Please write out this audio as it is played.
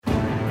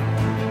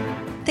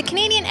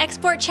Canadian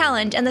Export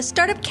Challenge and the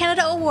Startup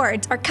Canada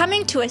Awards are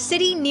coming to a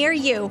city near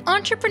you.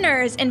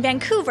 Entrepreneurs in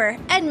Vancouver,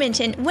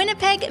 Edmonton,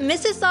 Winnipeg,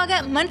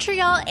 Mississauga,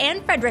 Montreal,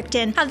 and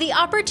Fredericton have the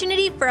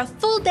opportunity for a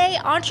full-day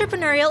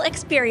entrepreneurial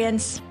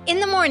experience. In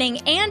the morning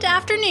and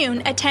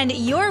afternoon, attend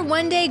your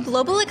one-day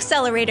Global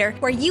Accelerator,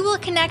 where you will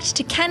connect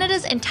to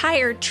Canada's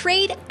entire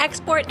trade,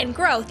 export, and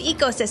growth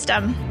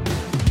ecosystem.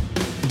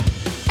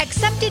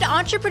 Accepted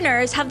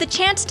entrepreneurs have the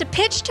chance to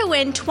pitch to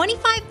win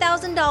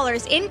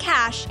 $25,000 in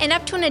cash and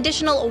up to an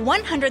additional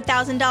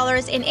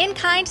 $100,000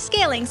 in-kind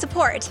scaling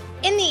support.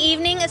 In the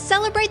evening,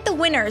 celebrate the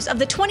winners of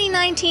the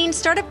 2019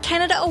 Startup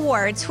Canada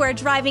Awards who are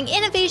driving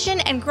innovation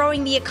and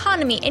growing the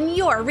economy in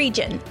your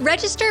region.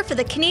 Register for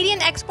the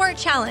Canadian Export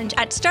Challenge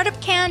at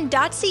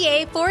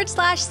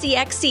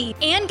startupcan.ca/CXC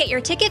and get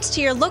your tickets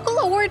to your local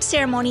awards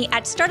ceremony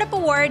at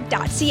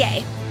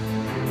startupaward.ca.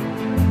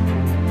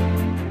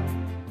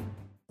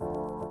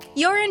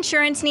 Your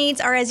insurance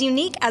needs are as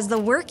unique as the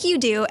work you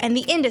do and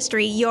the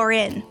industry you're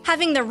in.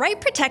 Having the right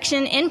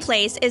protection in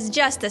place is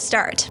just the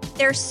start.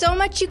 There's so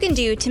much you can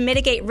do to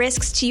mitigate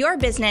risks to your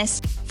business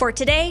for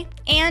today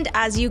and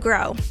as you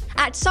grow.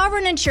 At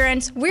Sovereign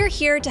Insurance, we're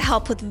here to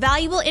help with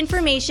valuable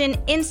information,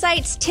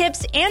 insights,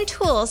 tips, and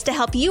tools to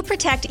help you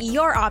protect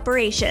your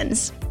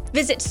operations.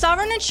 Visit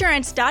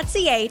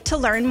sovereigninsurance.ca to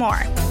learn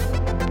more.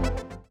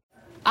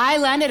 I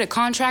landed a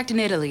contract in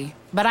Italy,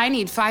 but I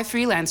need 5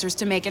 freelancers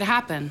to make it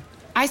happen.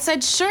 I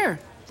said, sure,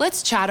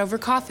 let's chat over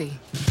coffee.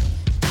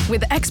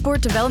 With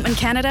Export Development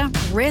Canada,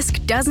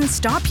 risk doesn't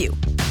stop you.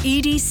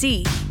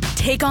 EDC,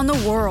 take on the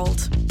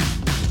world.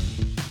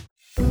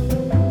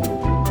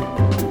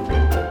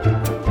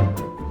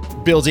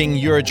 Building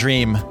your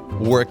dream,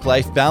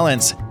 work-life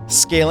balance,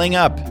 scaling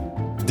up,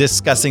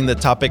 discussing the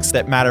topics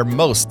that matter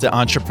most to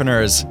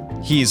entrepreneurs.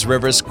 He's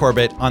Rivers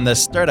Corbett on the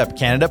Startup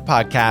Canada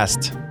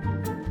podcast.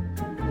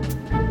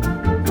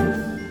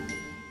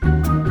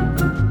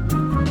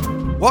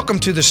 Welcome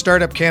to the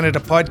Startup Canada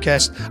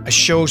podcast, a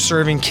show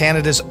serving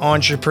Canada's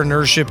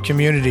entrepreneurship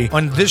community.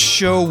 On this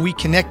show, we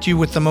connect you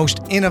with the most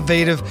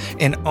innovative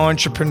and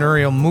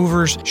entrepreneurial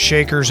movers,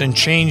 shakers, and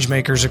change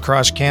makers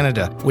across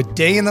Canada. With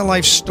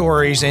day-in-the-life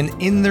stories and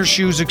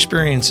in-their-shoes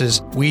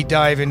experiences, we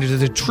dive into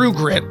the true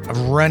grit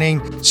of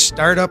running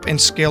startup and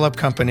scale-up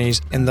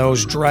companies and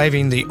those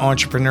driving the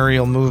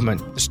entrepreneurial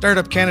movement. The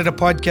Startup Canada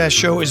podcast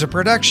show is a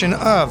production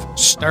of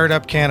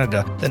Startup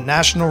Canada, the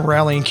national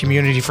rallying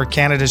community for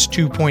Canada's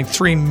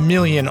 2.3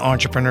 million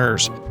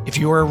entrepreneurs. If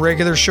you are a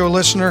regular show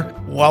listener,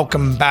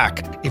 welcome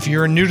back. If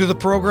you're new to the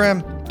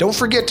program, don't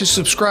forget to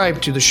subscribe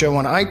to the show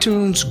on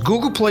iTunes,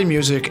 Google Play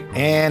Music,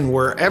 and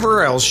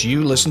wherever else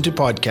you listen to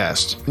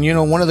podcasts. And you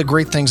know, one of the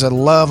great things I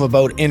love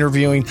about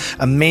interviewing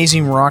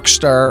amazing rock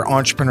star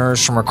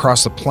entrepreneurs from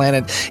across the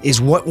planet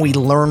is what we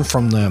learn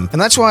from them. And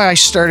that's why I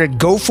started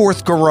Go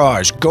Forth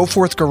Garage. Go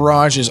Forth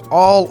Garage is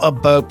all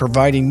about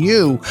providing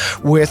you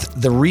with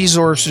the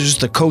resources,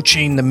 the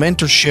coaching, the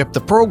mentorship,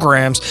 the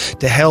programs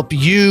to help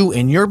you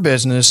in your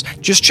business.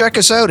 Just check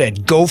us out at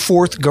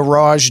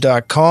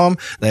goforthgarage.com.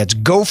 That's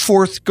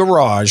goforthgarage.com.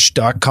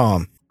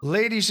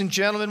 Ladies and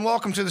gentlemen,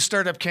 welcome to the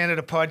Startup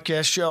Canada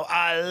podcast show.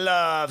 I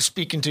love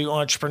speaking to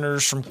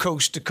entrepreneurs from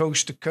coast to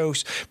coast to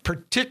coast,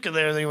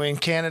 particularly in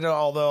Canada,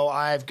 although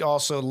I've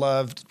also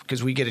loved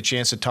because we get a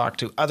chance to talk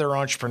to other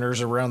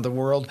entrepreneurs around the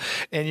world.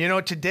 And you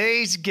know,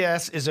 today's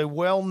guest is a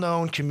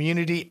well-known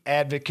community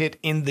advocate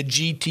in the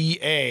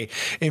GTA.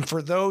 And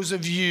for those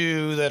of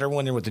you that are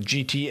wondering what the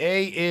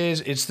GTA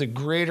is, it's the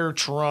Greater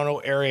Toronto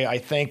Area, I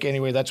think,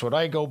 anyway, that's what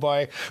I go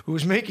by,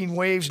 who's making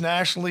waves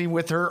nationally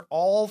with her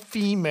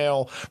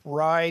all-female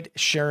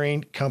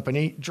ride-sharing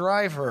company,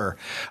 Drive Her.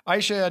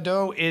 Aisha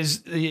Addo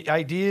is the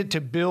idea to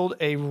build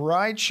a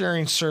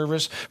ride-sharing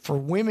service for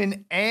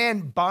women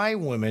and by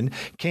women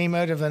came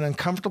out of an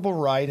uncomfortable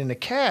ride in a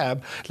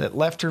cab that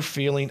left her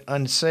feeling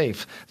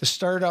unsafe. The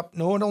startup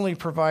not only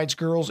provides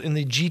girls in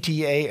the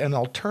GTA an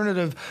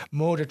alternative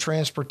mode of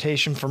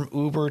transportation from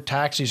Uber,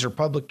 taxis, or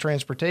public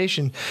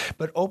transportation,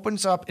 but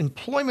opens up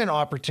employment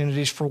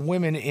opportunities for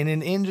women in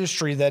an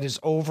industry that is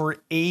over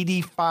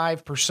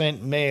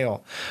 85%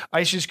 male.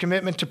 Aisha's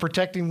commitment to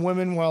protecting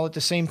women while at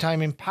the same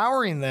time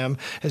empowering them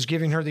has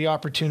given her the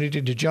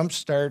opportunity to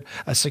jumpstart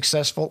a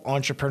successful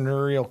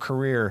entrepreneurial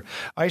career.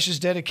 Aisha's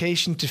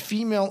dedication to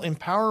female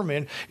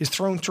empowerment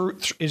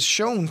is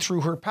shown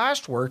through her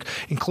past work,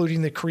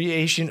 including the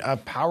creation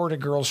of Power to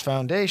Girls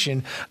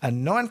Foundation, a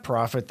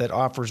nonprofit that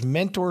offers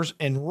mentors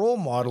and role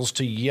models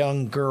to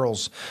young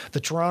girls.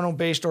 The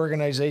Toronto-based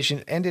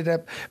organization ended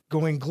up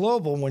going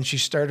global when she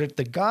started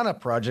the Ghana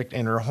Project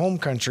in her home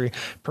country,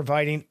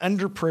 providing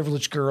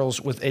underprivileged girls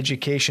with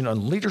education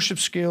on leadership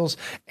skills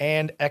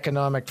and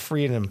economic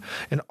freedom.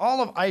 And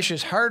all of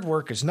Aisha's hard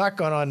work has not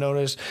gone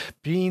unnoticed,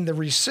 being the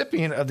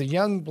recipient of the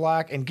Young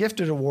Black and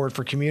Gifted Award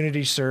for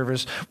Community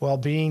Service while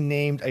being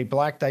named a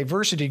Black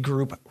Diversity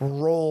Group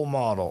role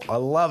model. I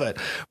love it.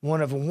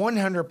 One of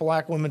 100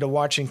 Black women to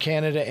watch in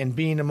Canada and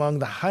being among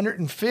the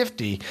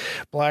 150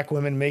 Black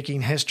women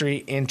making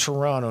history in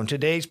Toronto. In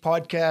today's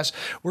podcast,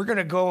 we're going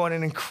to go on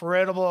an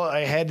incredible,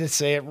 I had to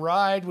say it,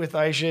 ride with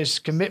Aisha's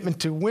commitment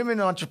to women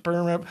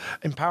entrepreneur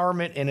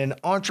empowerment in an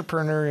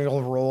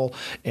entrepreneurial role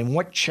and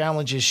what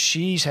challenges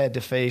she's had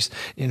to face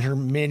in her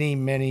many,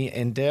 many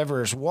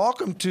endeavors.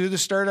 Welcome to the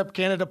Startup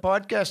Canada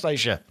podcast,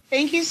 Aisha.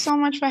 Thank you so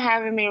much for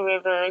having me,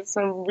 Rivers.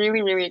 I'm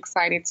really, really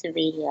excited to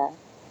be here.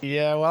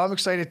 Yeah, well, I'm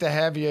excited to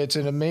have you. It's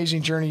an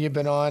amazing journey you've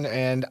been on.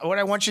 And what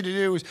I want you to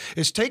do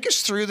is take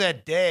us through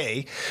that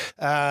day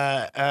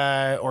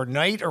or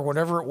night or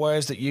whatever it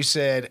was that you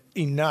said,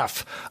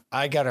 enough,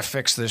 I got to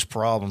fix this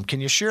problem.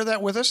 Can you share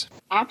that with us?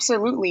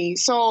 Absolutely.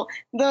 So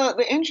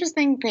the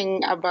interesting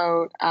thing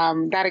about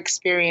that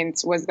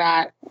experience was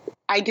that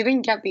I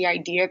didn't get the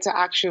idea to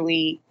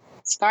actually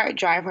start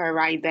Drive Her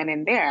right then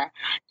and there.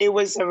 It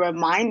was a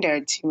reminder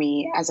to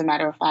me, as a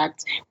matter of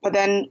fact. But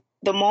then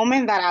the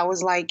moment that I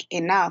was like,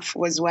 enough,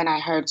 was when I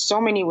heard so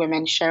many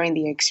women sharing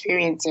the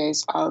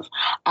experiences of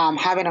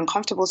having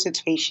uncomfortable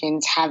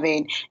situations,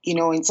 having,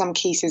 in some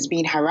cases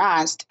being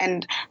harassed.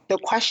 And the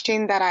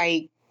question that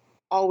I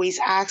always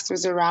asked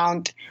was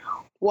around,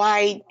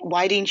 why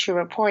didn't you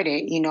report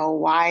it?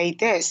 Why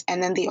this?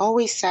 And then they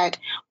always said,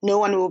 no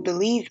one will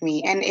believe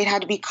me. And it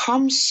had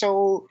become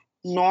so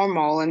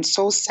normal and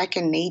so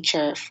second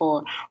nature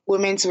for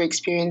women to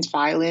experience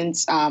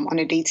violence on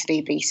a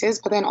day-to-day basis,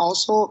 but then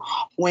also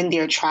when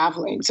they're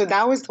traveling. So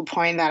that was the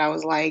point that I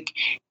was like,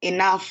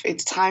 enough,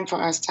 it's time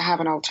for us to have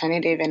an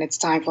alternative, and it's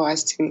time for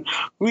us to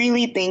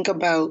really think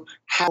about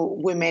how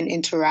women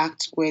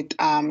interact with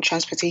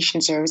transportation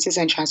services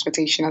and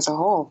transportation as a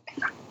whole.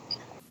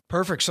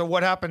 Perfect. So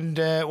what happened?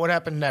 What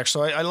happened next?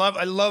 So I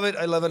love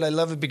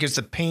it because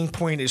the pain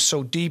point is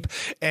so deep.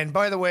 And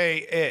by the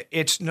way,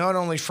 it's not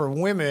only for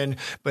women,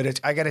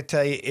 but I got to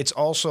tell you, it's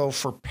also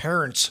for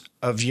parents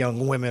of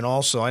young women.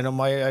 Also, I know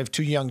I have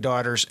two young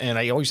daughters, and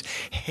I always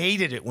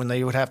hated it when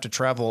they would have to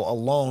travel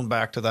alone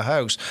back to the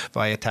house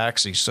via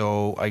taxi.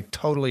 So I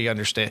totally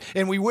understand.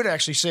 And we would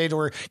actually say to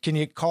her, "Can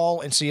you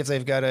call and see if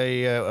they've got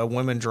a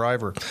woman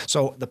driver?"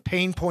 So the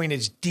pain point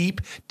is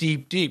deep,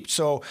 deep, deep.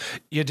 So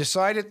you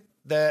decided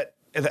that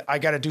I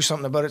got to do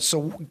something about it.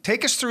 So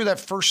take us through that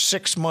first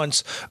 6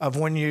 months of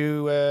when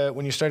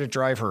you started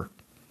Drive Her.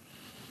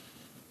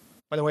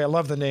 By the way, I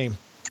love the name.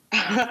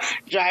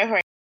 Drive Her.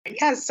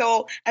 Yeah.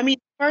 So,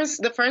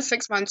 the first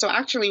 6 months. So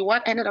actually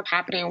what ended up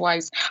happening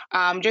was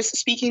just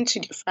speaking to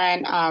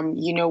different,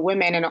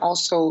 women, and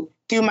also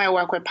through my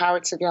work with Power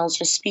to Girls,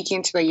 just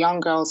speaking to the young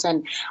girls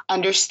and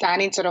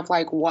understanding sort of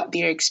like what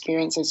their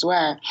experiences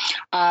were.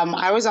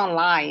 I was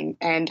online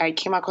and I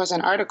came across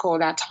an article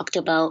that talked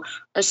about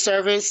a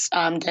service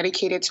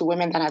dedicated to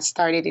women that had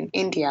started in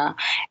India.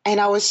 And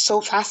I was so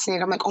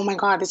fascinated. I'm like, oh my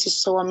God, this is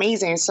so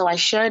amazing. So I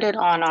shared it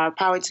on our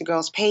Power to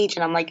Girls page,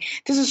 and I'm like,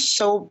 this is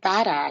so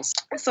badass.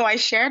 So I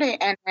shared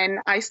it, and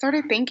I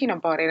started thinking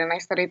about it, and I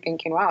started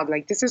thinking, wow,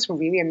 like this is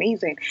really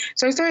amazing.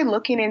 So I started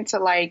looking into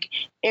like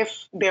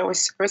if there were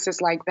services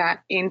like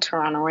that in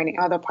Toronto or in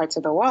other parts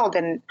of the world.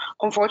 And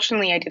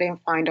unfortunately, I didn't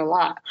find a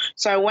lot.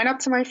 So I went up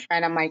to my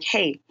friend. I'm like,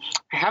 hey,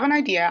 I have an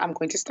idea. I'm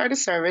going to start a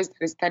service that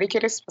is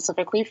dedicated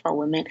specifically for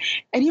women.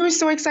 And he was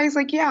so excited. He's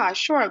like, yeah,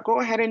 sure, go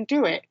ahead and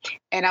do it.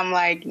 And I'm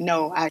like,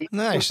 no, I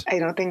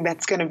don't think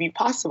that's going to be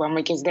possible. I'm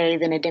like, is there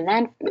even a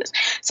demand for this?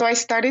 So I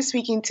started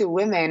speaking to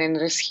women and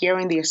just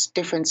hearing these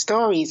different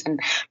stories. And,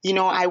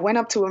 I went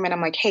up to women.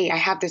 I'm like, hey, I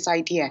have this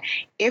idea.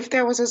 If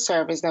there was a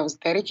service that was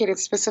dedicated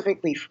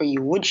specifically for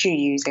you, would you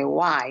use it?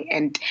 Why?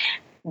 And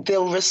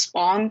the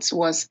response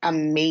was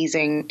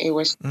amazing. It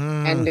was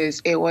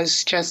tremendous. It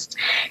was just,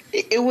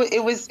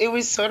 it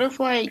was sort of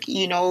like,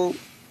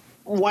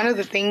 one of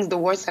the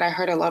words that I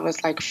heard a lot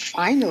was like,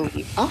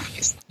 finally,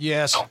 obviously.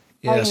 Yes.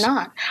 Why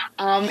not?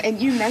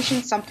 And you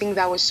mentioned something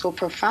that was so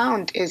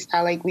profound, is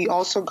that like we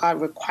also got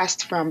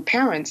requests from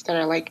parents that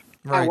are like,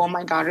 right. I want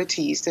my daughter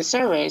to use the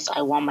service.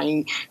 I want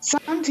my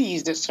son to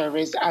use the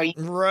service.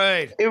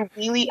 Right. It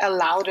really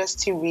allowed us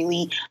to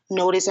really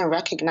notice and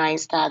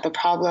recognize that the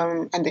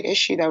problem and the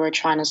issue that we're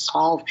trying to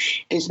solve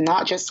is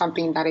not just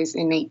something that is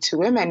innate to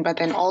women, but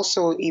then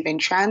also even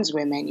trans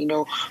women,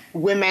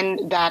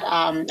 women that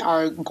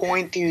are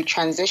going through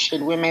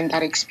transition, women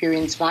that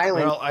experience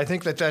violence. Well, I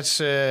think that's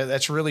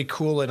really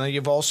cool. And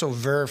you've also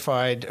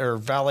verified or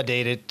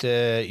validated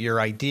your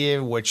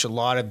idea, which a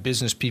lot of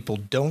business people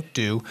don't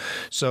do.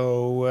 So,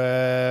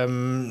 tell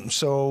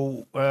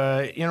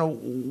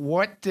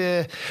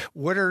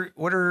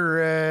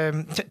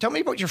me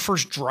about your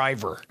first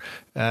driver.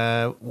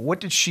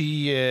 What did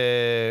she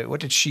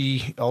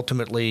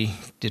ultimately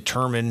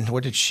determine?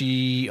 What did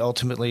she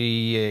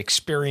ultimately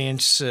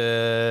experience?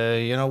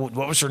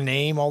 What was her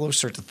name? All those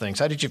sorts of things.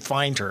 How did you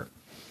find her?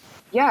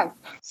 Yes.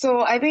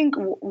 So I think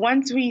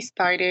once we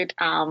started,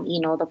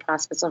 the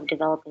process of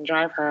developing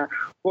Drive Her,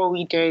 what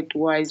we did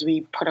was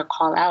we put a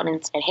call out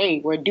and said,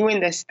 hey, we're doing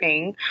this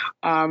thing.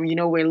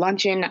 We're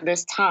lunching at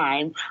this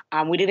time.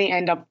 We didn't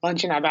end up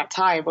lunching at that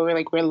time, but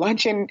we're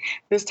lunching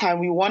this time.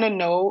 We want to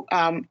know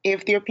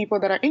if there are people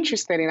that are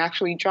interested in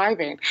actually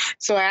driving.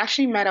 So I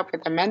actually met up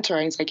with a mentor,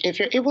 and it's like, if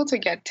you're able to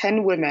get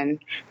 10 women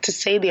to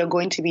say they're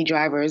going to be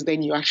drivers,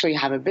 then you actually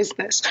have a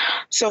business.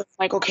 So it's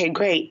like, okay,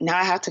 great. Now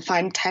I have to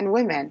find 10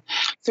 women.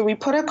 So we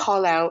put a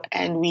call out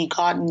and we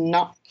got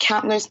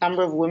countless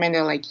number of women.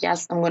 They're like,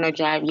 yes, I'm going to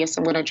drive. Yes,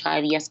 I'm going to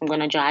drive. Yes, I'm going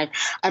to drive.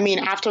 I mean,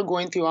 after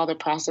going through all the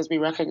process, we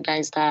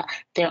recognized that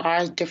there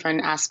are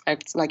different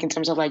aspects, like in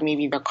terms of like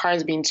maybe the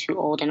cars being too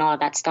old and all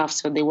that stuff.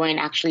 So they weren't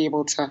actually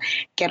able to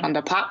get on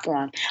the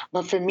platform.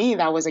 But for me,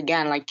 that was,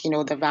 again, like, the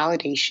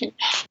validation.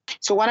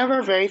 So one of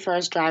our very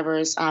first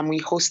drivers, we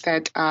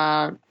hosted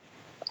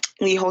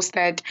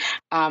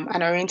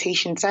an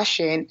orientation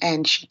session,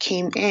 and she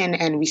came in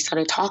and we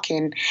started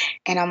talking.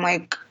 And I'm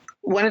like,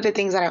 one of the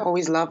things that I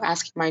always love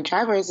asking my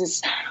drivers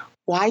is,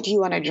 why do you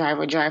want to drive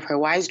or drive her?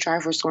 Why is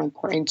driver so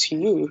important to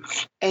you?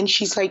 And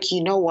she's like,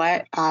 you know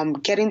what?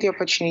 Getting the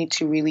opportunity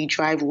to really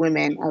drive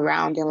women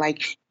around and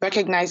like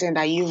recognizing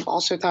that you've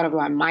also thought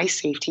about my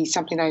safety,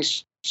 something that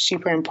is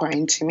super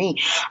important to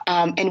me.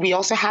 And we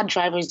also had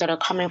drivers that are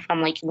coming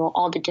from like,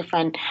 all the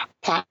different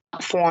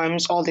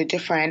platforms, all the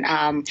different,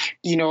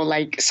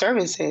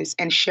 services,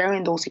 and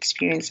sharing those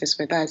experiences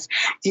with us,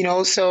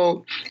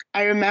 So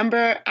I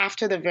remember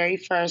after the very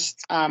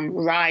first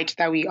ride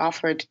that we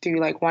offered through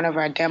like one of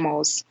our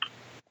demos,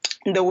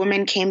 the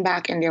women came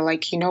back and they're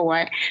like, you know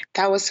what,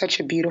 that was such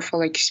a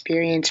beautiful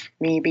experience for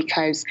me,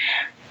 because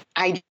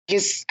I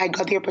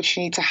got the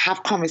opportunity to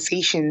have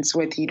conversations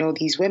with,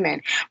 these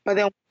women. But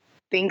then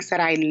things that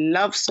I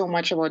love so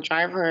much about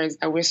Drive Her is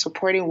that we're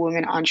supporting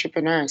women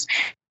entrepreneurs.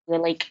 We're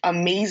like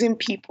amazing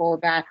people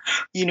that,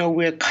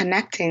 we're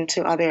connecting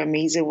to other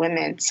amazing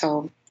women.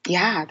 So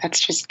yeah, that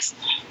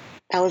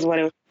was what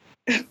it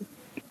was.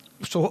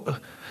 So,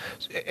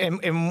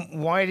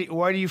 and why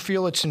do you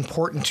feel it's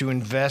important to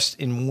invest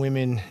in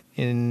women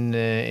in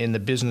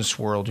the business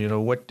world?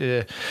 What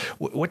do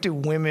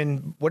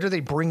women, what are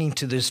they bringing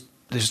to this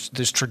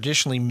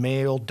traditionally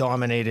male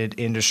dominated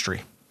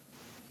industry?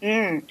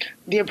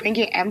 They're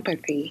bringing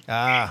empathy.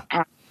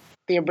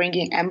 They're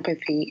bringing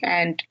empathy.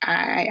 And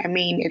I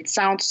mean, it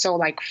sounds so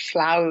like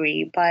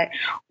flowery, but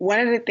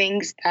one of the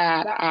things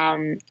that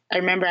I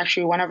remember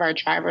actually one of our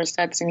drivers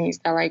said to me is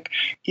that like,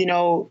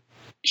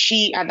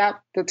 she, at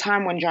the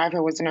time when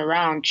Driver wasn't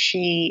around,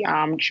 she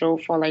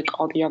drove for like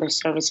all the other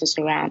services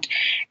around.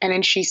 And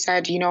then she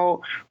said,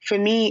 for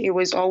me, it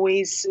was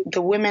always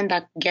the women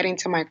that get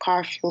into my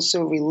car feel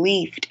so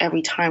relieved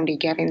every time they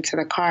get into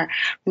the car,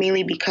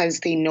 mainly because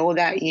they know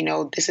that,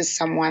 this is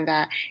someone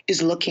that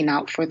is looking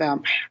out for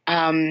them.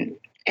 And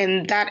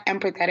that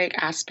empathetic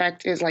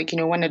aspect is like,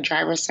 when the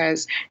driver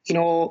says,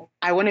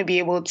 I want to be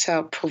able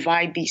to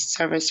provide this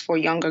service for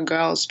younger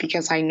girls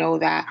because I know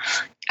that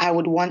I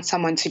would want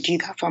someone to do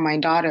that for my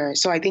daughter.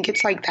 So I think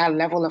it's like that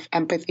level of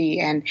empathy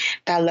and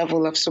that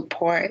level of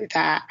support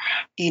that,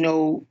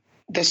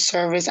 the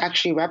service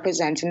actually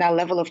represents, and that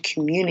level of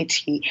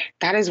community.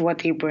 That is what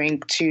they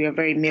bring to a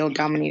very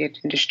male-dominated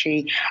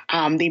industry.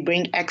 They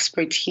bring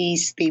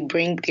expertise. They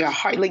bring their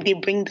heart, like they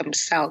bring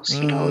themselves.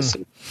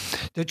 So,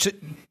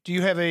 do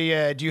you have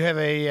a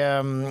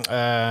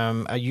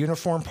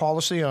uniform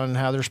policy on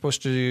how they're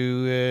supposed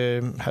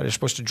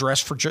to dress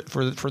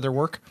for their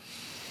work?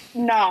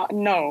 No,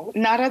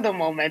 not at the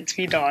moment.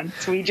 We don't.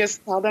 We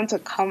just tell them to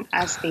come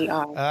as they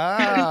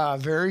are.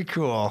 Very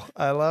cool.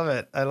 I love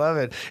it.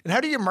 And how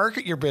do you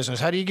market your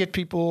business? How do you get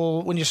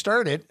people when you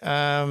started?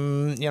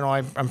 I'm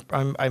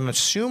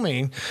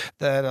assuming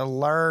that a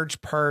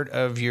large part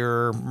of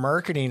your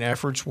marketing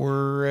efforts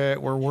were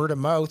word of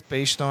mouth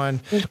based on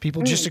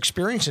people just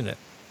experiencing it.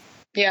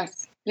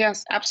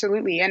 Yes,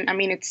 absolutely. And I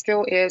mean, it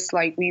still is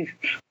like we've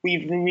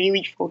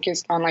really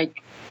focused on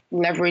like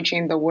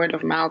leveraging the word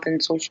of mouth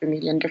and social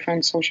media and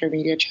different social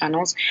media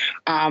channels.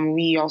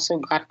 We also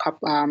got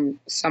a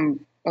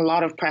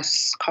lot of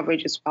press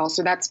coverage as well.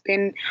 So that's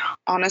been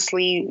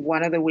honestly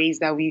one of the ways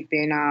that we've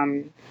been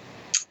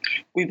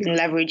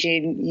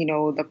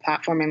leveraging, the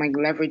platform and like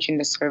leveraging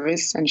the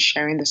service and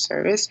sharing the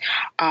service.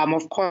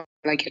 Of course,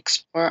 like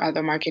explore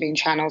other marketing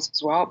channels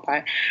as well.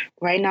 But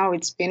right now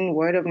it's been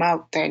word of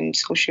mouth and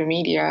social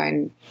media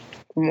and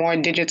more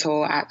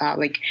digital,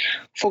 like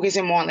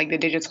focusing more on like the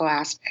digital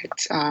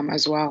aspect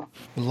as well.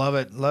 Love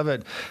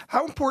it.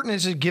 How important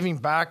is it giving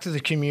back to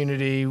the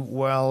community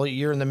while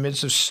you're in the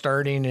midst of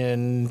starting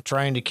and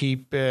trying to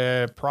keep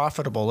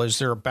profitable? Is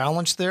there a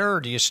balance there,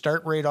 or do you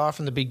start right off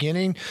in the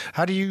beginning?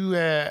 How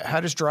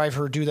does Drive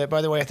Her do that?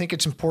 By the way, I think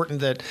it's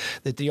important that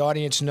the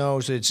audience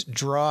knows it's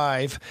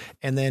Drive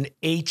and then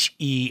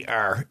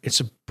HER. It's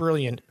a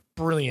brilliant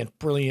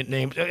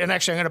name. And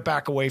actually, I'm going to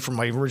back away from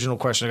my original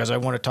question because I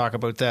want to talk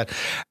about that.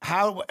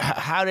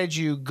 How did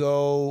you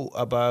go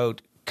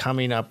about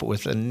coming up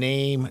with a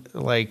name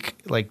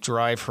like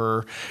Drive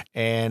Her,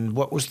 and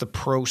what was the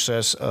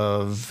process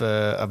of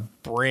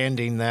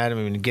branding that, I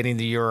mean, getting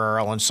the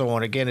URL and so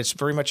on. Again, it's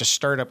very much a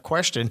startup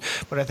question,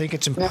 but I think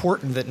it's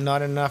important that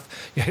not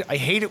enough. I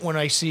hate it when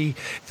I see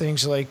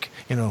things like,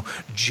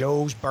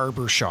 Joe's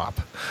Barber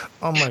Shop.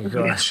 Oh my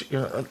gosh.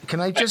 Can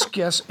I just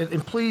guess?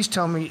 And please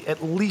tell me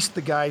at least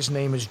the guy's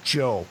name is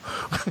Joe.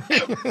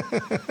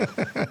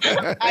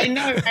 I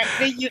know, right?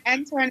 Then you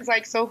enter and it's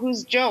like, so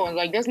who's Joe? And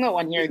like, there's no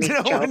one here named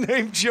Joe. No one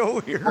named Joe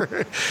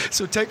here.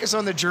 So take us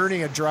on the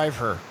journey and drive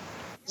her.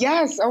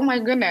 Yes. Oh my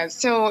goodness.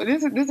 So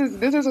this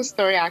is a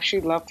story I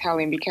actually love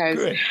telling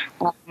because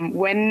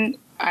when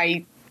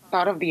I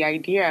thought of the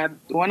idea,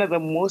 one of the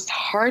most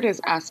hardest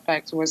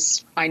aspects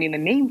was finding a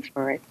name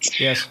for it.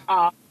 Yes.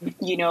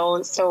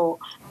 So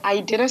I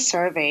did a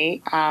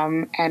survey,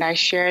 and I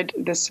shared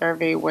the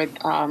survey with,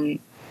 I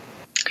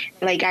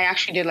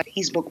actually did a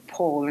Facebook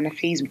poll and a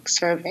Facebook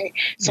survey.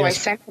 So I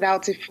sent it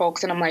out to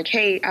folks and I'm like,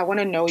 hey, I want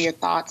to know your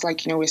thoughts.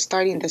 We're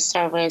starting this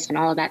service and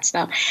all of that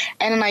stuff.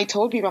 And then I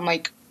told people, I'm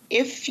like,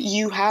 if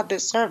you had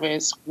this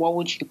service, what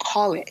would you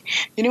call it?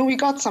 We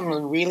got some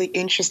really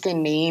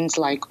interesting names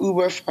like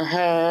Uber for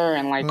her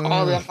and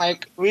all of them.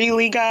 Like,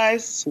 really,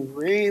 guys?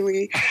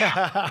 Really?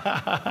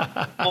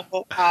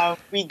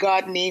 We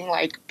got name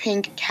like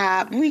Pink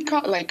Cab. We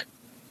got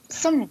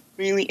some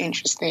really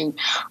interesting,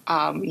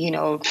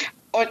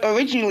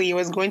 originally it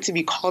was going to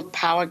be called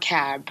Power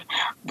Cab,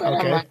 but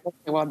I'm like,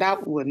 okay, well,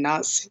 that would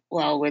not sit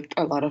well with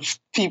a lot of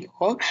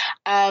people.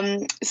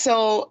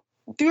 So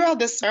throughout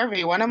the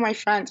survey, one of my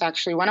friends,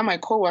 actually, one of my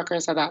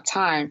coworkers at that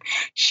time,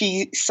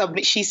 she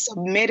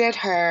submitted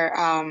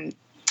her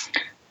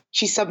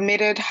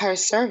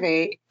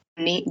survey,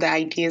 the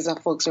ideas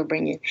that folks were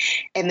bringing,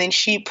 and then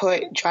she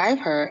put Drive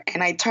Her,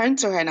 and I turned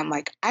to her and I'm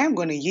like, I am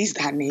going to use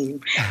that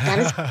name. That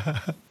is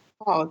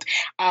called.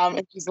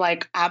 And she's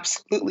like,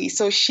 absolutely.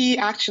 So she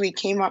actually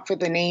came up with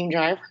the name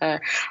Drive Her.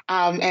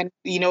 And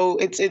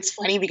it's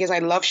funny because I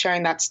love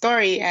sharing that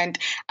story. And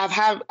I've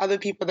had other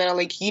people that are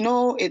like,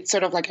 it's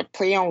sort of like a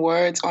play on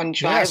words on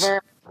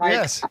driver.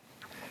 Yes.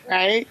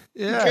 Right?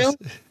 Yes.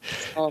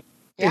 So,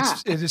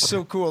 it is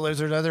so cool. There's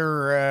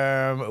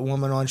another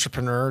woman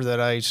entrepreneur that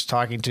I was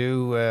talking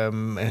to,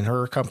 and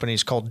her company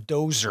is called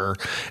Dozer.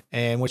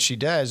 And what she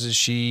does is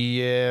she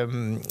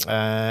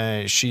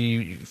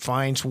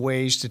finds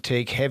ways to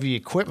take heavy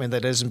equipment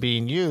that isn't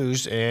being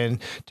used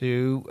and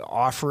to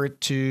offer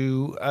it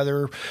to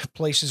other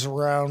places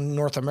around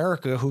North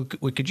America who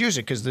could use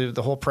it, because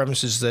the whole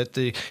premise is that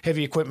the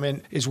heavy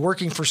equipment is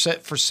working for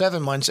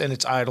 7 months and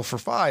it's idle for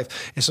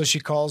 5. And so she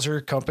calls her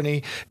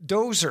company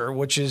Dozer,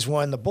 which is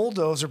the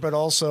bulldozer, but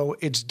also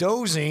it's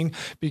dozing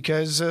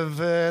because of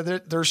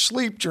their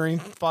sleep during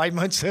 5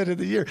 months out of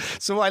the year.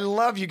 So I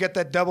love you get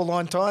that double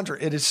entendre.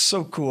 It is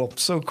so cool,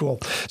 so cool.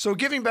 So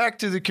giving back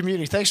to the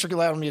community. Thanks for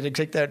allowing me to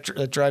take that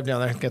drive down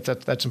there. I think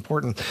that's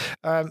important.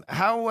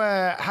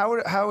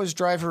 How is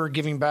Driver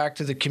giving back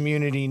to the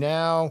community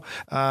now?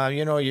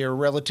 You're a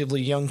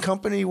relatively young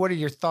company. What are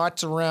your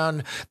thoughts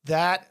around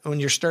that when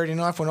you're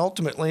starting off? When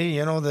ultimately,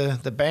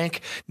 the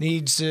bank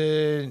needs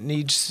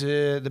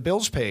the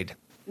bills paid.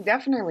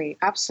 Definitely.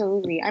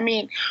 Absolutely. I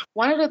mean,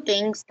 one of the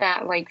things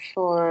that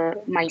for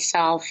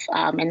myself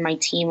and my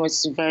team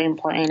was very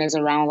important is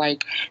around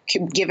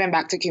giving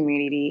back to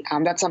community.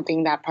 That's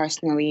something that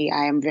personally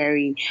I am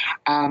very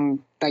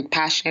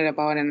passionate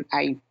about, and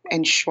I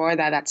ensure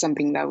that that's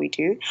something that we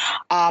do.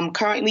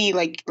 Currently,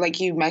 like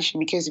you mentioned,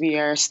 because we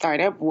are a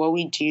startup, what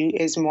we do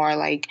is more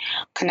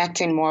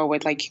connecting more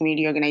with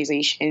community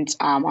organizations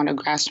on a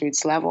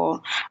grassroots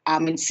level,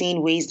 and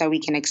seeing ways that we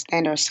can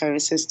extend our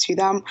services to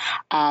them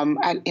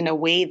in a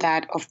way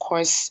that, of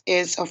course,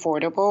 is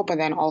affordable, but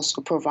then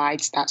also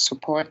provides that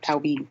support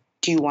that we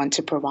do want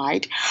to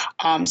provide.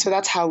 So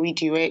that's how we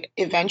do it.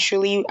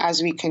 Eventually,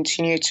 as we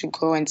continue to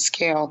grow and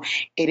scale,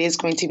 it is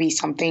going to be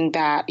something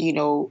that,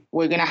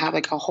 we're going to have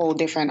a whole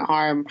different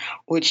arm,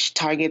 which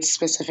targets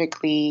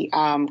specifically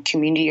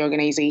community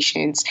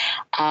organizations.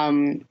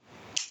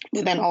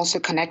 But then also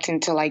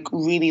connecting to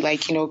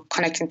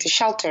connecting to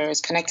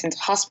shelters, connecting to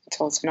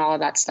hospitals and all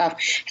of that stuff,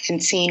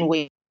 and seeing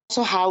ways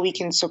also how we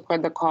can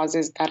support the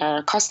causes that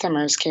our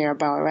customers care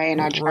about, right? And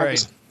our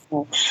drivers.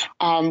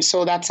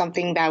 So that's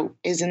something that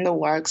is in the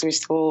works. We're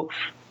still,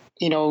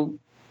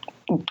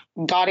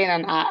 dotting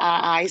our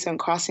I's and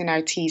crossing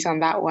our T's on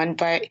that one.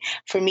 But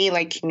for me,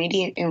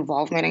 community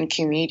involvement and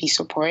community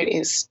support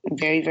is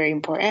very, very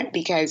important,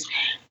 because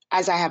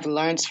as I have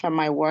learned from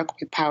my work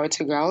with Power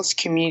to Girls,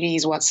 community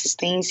is what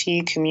sustains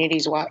you. Community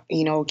is what,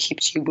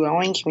 keeps you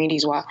growing. Community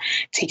is what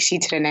takes you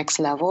to the next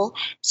level.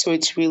 So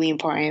it's really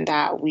important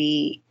that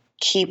we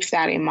keep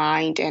that in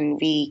mind, and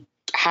we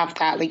have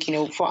that,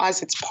 for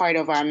us, it's part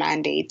of our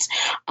mandate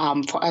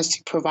for us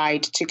to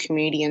provide to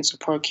community and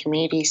support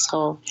community.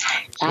 So,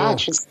 cool.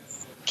 Just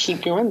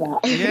keep doing that.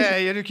 Yeah,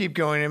 you do keep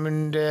going. I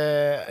mean,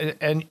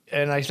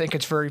 and I think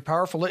it's very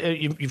powerful.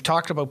 You've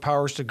talked about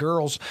Powers to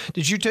Girls.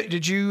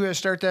 Did you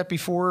start that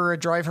before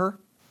Drive Her?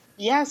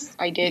 Yes,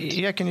 I did.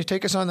 Yeah, can you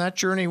take us on that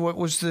journey? What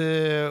was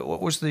the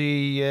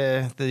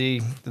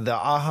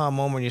aha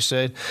moment you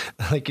said,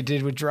 like you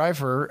did with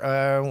Driver?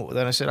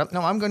 Then I said,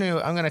 no, I'm going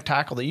to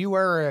tackle that. You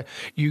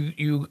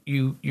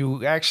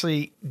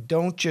actually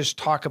don't just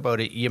talk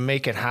about it, you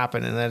make it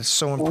happen, and that's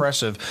so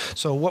impressive.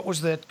 So what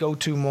was that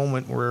go-to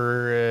moment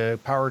where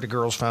Power to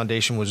Girls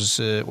Foundation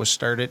was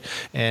started,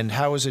 and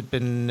how has it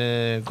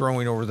been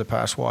growing over the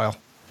past while?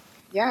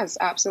 Yes,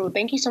 absolutely.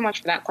 Thank you so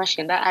much for that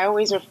question. That I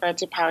always refer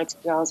to Power to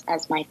Girls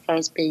as my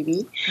first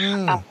baby,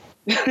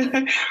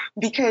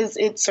 because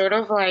it's sort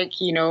of like,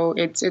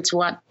 it's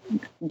what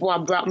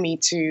brought me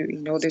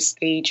to, this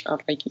stage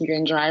of like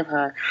even Drive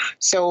Her.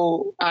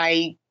 So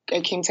I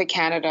came to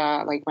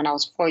Canada like when I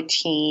was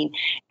 14,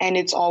 and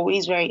it's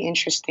always very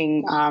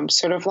interesting,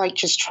 sort of like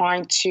just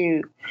trying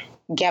to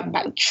get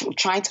back,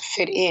 trying to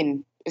fit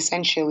in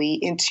essentially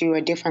into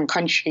a different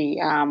country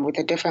with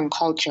a different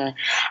culture.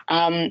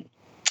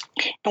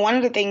 And one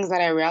of the things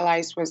that I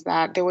realized was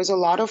that there was a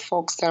lot of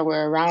folks that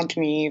were around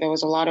me. There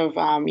was a lot of,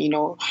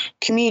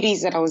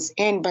 communities that I was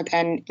in, but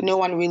then no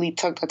one really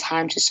took the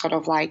time to sort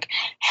of like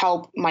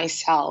help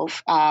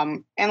myself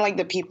and like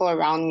the people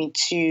around me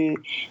to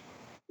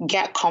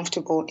get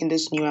comfortable in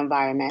this new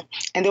environment.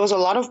 And there was a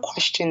lot of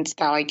questions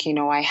that I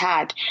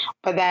had.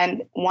 But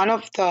then one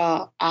of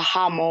the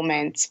aha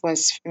moments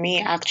was for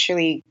me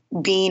actually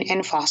being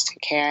in foster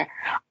care.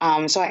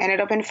 So I ended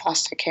up in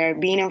foster care,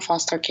 being in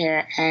foster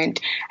care and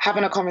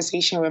having a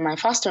conversation with my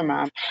foster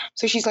mom.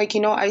 So she's like,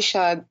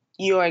 Aisha,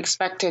 you're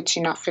expected to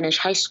not finish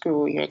high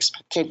school. You're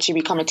expected to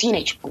become a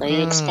teenage mother.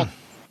 You're expected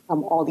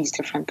all these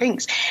different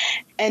things.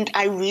 And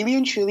I really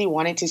and truly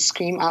wanted to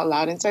scream out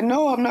loud and say,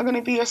 no, I'm not going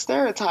to be a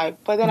stereotype.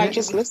 But then I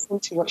just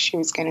listened to what she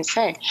was going to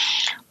say.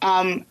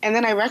 And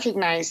then I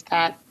recognized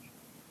that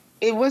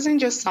it wasn't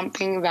just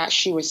something that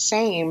she was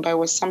saying, but it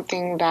was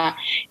something that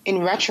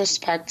in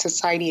retrospect,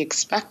 society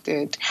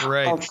expected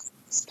of folks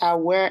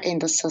that were in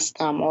the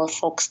system or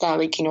folks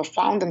that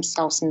found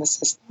themselves in the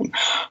system.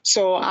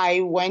 So I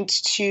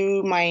went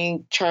to my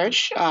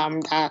church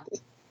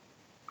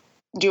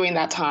during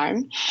that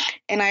time.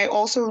 And I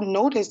also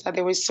noticed that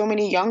there was so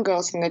many young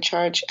girls in the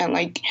church,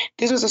 and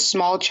this was a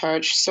small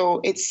church, so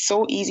it's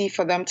so easy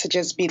for them to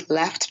just be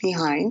left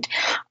behind,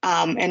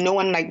 and no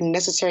one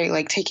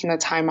necessarily taking the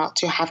time out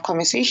to have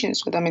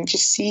conversations with them and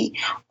just see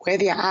where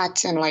they're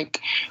at and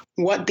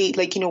what they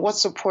what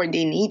support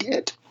they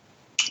needed.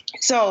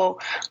 So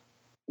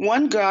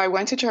one girl, I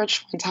went to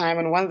church one time,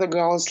 and one of the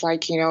girls,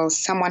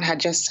 someone had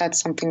just said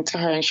something to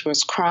her and she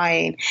was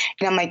crying.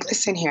 And I'm like,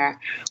 listen here,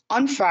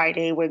 on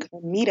Friday, we're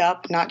going to meet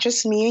up, not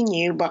just me and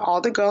you, but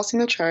all the girls in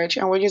the church,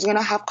 and we're just going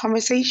to have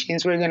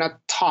conversations. We're going to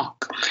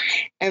talk.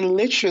 And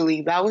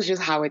literally, that was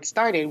just how it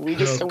started. We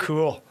just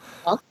cool.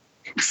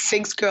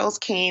 6 girls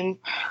came,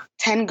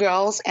 10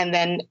 girls, and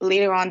then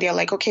later on, they're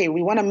like, okay,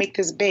 we want to make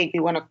this big. We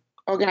want to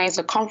organize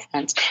a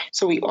conference.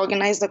 So we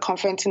organized the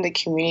conference in the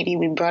community.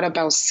 We brought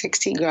about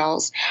 60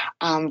 girls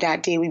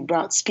that day. We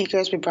brought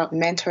speakers, we brought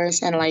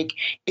mentors, and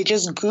it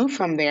just grew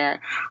from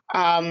there.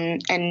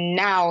 And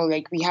now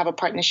we have a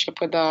partnership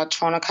with the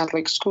Toronto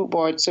Catholic School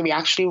Board. So we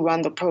actually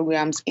run the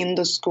programs in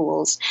the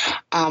schools,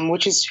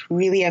 which is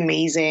really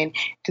amazing.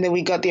 And then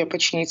we got the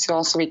opportunity to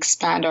also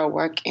expand our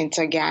work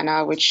into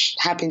Ghana, which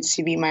happens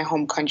to be my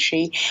home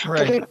country. Right.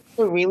 But then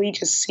really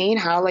just seeing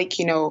how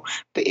the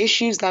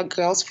issues that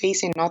girls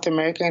face in North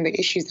America and the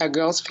issues that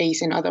girls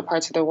face in other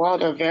parts of the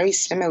world are very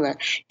similar.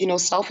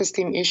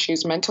 Self-esteem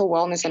issues, mental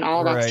wellness, and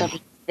all that stuff is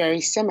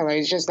very similar.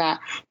 It's just that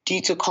due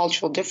to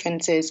cultural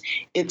differences,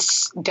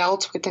 it's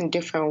dealt with in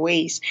different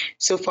ways.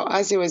 So for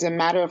us, it was a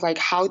matter of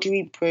how do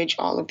we bridge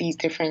all of these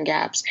different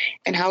gaps,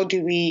 and how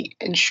do we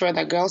ensure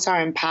that girls are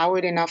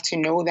empowered enough to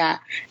know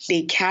that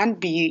they can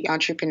be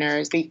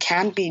entrepreneurs, they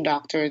can be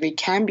doctors, they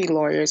can be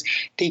lawyers,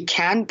 they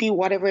can be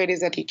whatever it is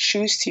that they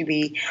choose to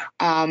be.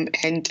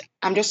 And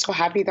I'm just so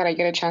happy that I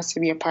get a chance to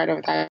be a part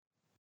of that.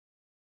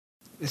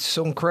 It's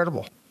so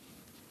incredible.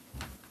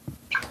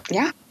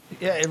 Yeah.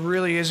 Yeah, it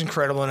really is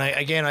incredible. And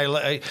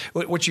I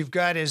what you've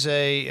got is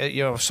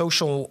a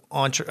social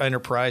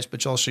enterprise,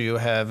 but also you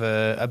have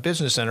a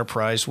business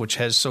enterprise which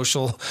has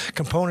social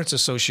components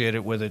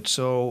associated with it.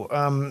 So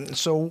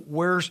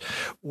where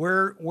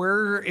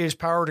is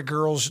Power to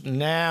Girls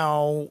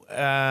now?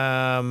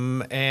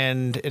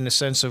 And in the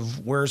sense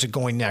of where is it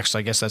going next?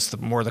 I guess that's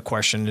more the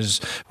question is,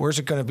 where's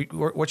it going to be?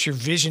 What's your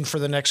vision for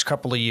the next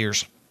couple of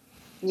years?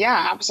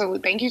 Yeah, absolutely.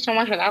 Thank you so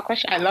much for that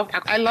question. I love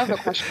the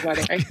question, by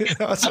the way.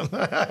 Awesome.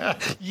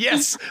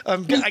 Yes,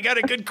 I got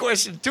a good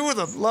question. 2 of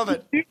them. Love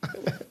it.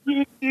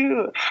 You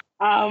do.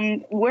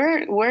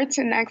 Where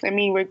to next? I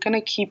mean, we're going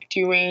to keep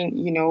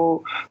doing,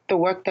 the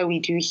work that we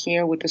do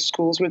here with the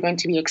schools. We're going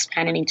to be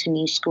expanding into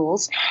new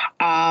schools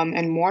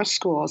and more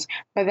schools.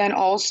 But then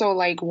also,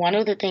 one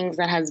of the things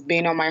that has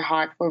been on my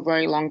heart for a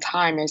very long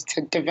time is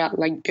to develop,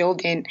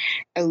 building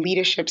a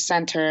leadership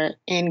center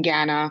in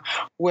Ghana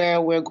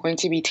where we're going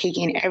to be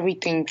taking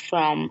everything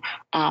from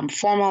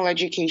formal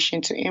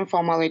education to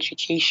informal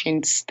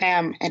education,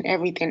 STEM, and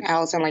everything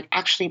else, and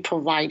actually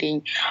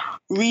providing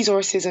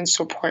resources and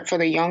support for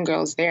the young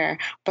girls there,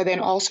 but then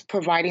also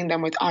providing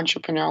them with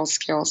entrepreneurial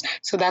skills.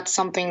 So that's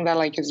something that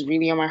like is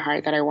really on my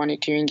heart that I want to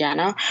do in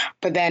Ghana,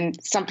 but then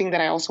something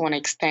that I also want to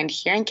extend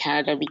here in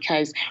Canada,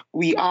 because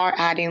we are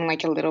adding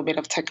like a little bit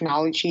of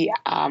technology,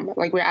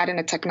 like we're adding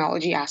a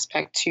technology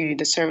aspect to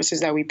the services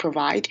that we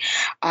provide.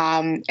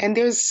 And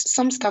there's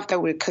some stuff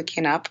that we're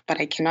cooking up, but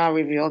I cannot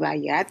reveal that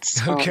yet.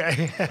 So.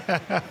 Okay.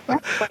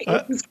 But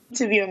it's going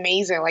to be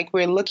amazing. Like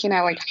we're looking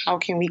at like how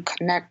can we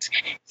connect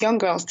young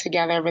girls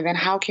together, but then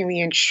how can we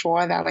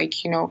ensure that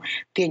like, you know,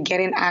 they're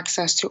getting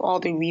access to all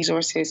the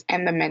resources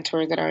and the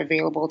mentors that are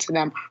available to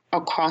them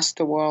across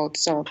the world.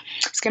 So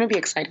it's going to be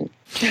exciting.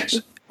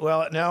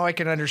 Well, now I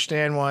can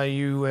understand why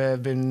you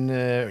have been,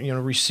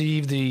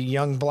 received the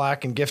Young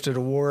Black and Gifted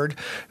Award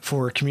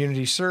for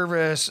community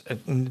service.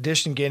 In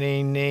addition,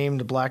 getting named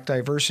the Black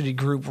Diversity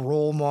Group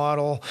role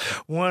model,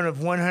 one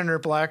of 100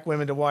 Black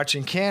women to watch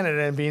in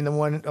Canada, and being the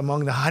one among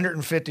the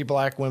 150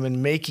 Black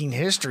women making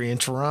history in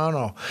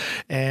Toronto.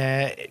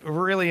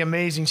 Really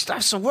amazing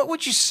stuff. So, what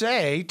would you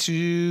say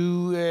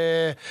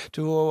to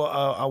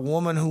a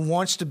woman who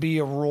wants to be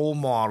a role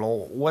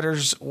model? What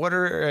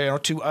are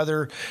to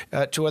other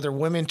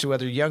women, to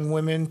other young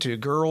women, to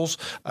girls?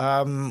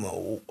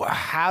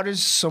 How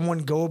does someone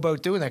go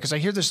about doing that? Because I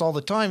hear this all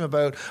the time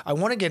about, I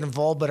want to get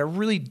involved, but I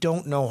really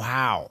don't know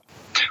how.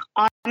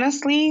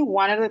 Honestly,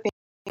 one of the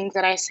things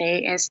that I say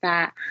is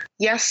that,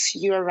 yes,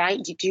 you're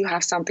right. You do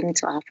have something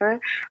to offer.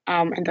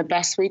 And the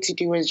best way to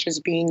do is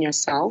just being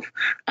yourself.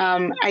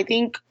 I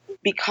think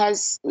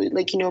because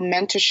like, you know,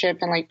 mentorship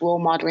and like role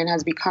modeling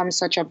has become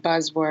such a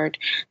buzzword,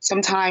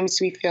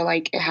 sometimes we feel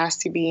like it has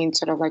to be in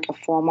sort of like a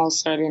formal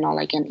setting or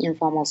like an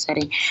informal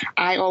setting.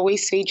 I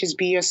always say just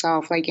be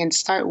yourself, like, and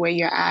start where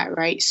you're at,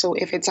 right? So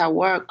if it's at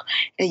work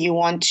and you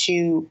want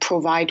to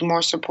provide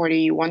more support, or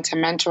you want to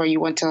mentor, you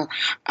want to,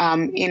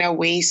 in a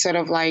way, sort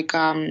of like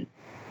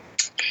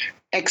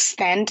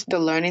extend the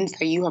learnings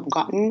that you have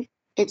gotten,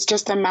 it's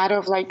just a matter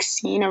of like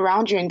seeing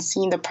around you and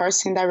seeing the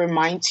person that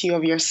reminds you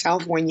of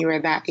yourself when you were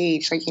that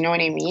age, like, you know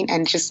what I mean?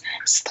 And just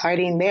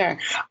starting there.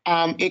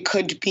 It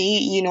could be,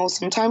 you know,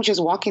 sometimes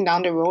just walking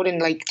down the road and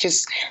like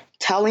just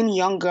telling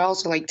young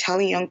girls or like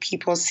telling young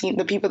people, seeing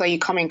the people that you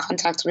come in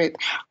contact with,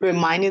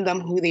 reminding them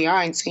who they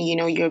are and saying, you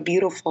know, you're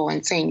beautiful,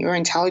 and saying you're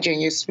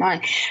intelligent, you're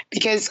smart.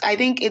 Because I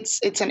think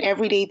it's an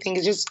everyday thing.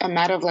 It's just a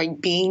matter of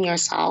like being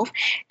yourself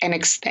and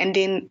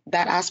extending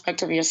that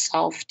aspect of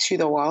yourself to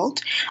the world.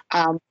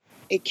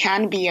 It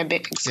can be a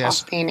bit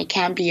exhausting. Yes. It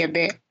can be a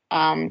bit,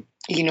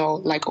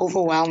 like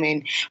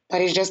overwhelming,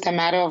 but it's just a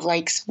matter of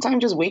like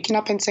sometimes just waking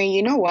up and saying,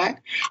 you know what,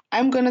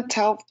 I'm going to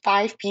tell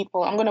 5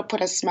 people, I'm going to put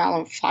a smile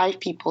on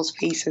 5 people's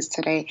faces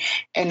today.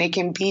 And it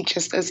can be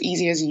just as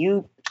easy as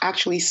you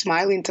actually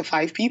smiling to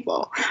 5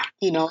 people,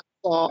 you know,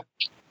 so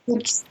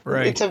it's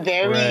a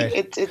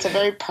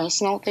very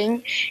personal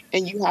thing,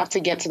 and you have to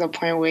get to the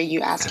point where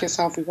you ask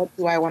yourself, what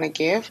do I want to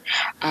give?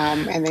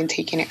 And then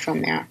taking it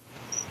from there.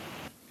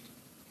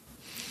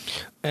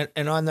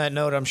 And on that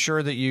note, I'm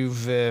sure that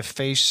you've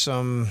faced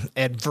some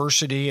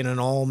adversity in an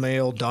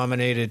all-male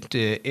dominated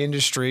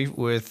industry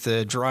with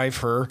Drive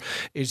Her.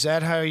 Is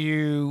that how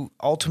you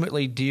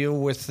ultimately deal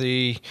with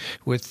the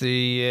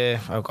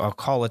I'll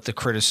call it the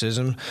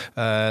criticism,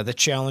 the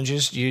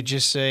challenges? You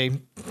just say,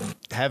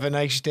 "Have a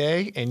nice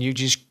day," and you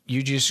just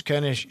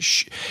kind of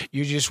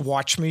you just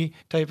watch me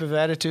type of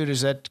attitude?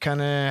 Is that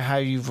kind of how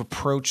you've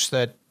approached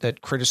that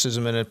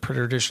criticism in a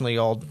traditionally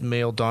all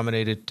male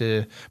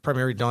dominated,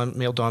 primarily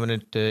male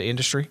dominant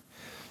industry?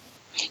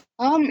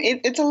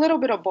 It's a little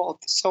bit of both.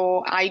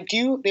 So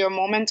there are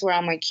moments where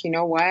I'm like, you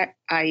know what,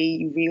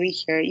 I really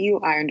hear you,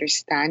 I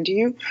understand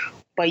you,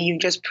 but you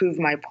just proved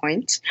my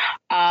point.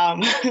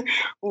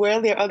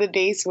 Where there are other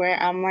days where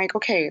I'm like,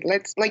 okay,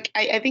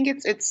 I think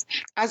it's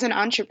as an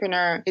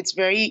entrepreneur, it's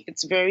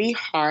very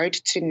hard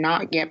to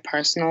not get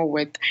personal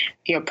with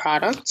your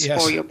products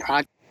or your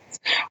projects.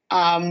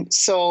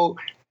 So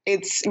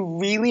it's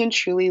really and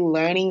truly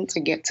learning to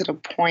get to the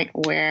point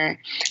where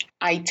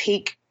I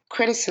take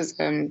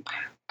criticism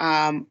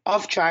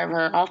of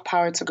Driver, of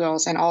Power to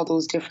Girls, and all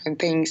those different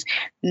things,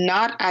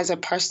 not as a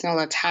personal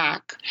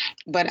attack,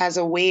 but as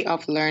a way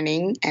of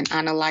learning and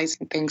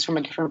analyzing things from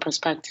a different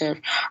perspective.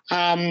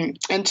 And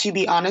to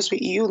be honest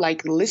with you,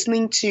 like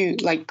listening to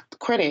like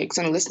critics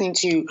and listening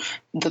to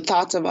the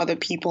thoughts of other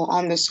people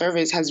on the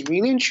service has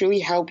really and truly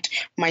helped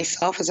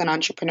myself as an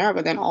entrepreneur,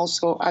 but then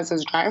also as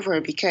a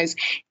driver, because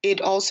it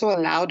also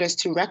allowed us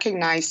to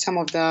recognize some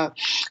of the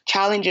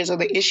challenges or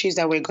the issues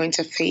that we're going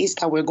to face,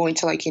 that we're going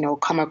to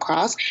come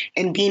across,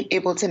 and being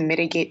able to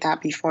mitigate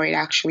that before it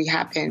actually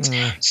happens.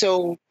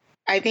 So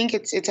I think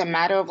it's a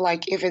matter of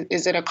like,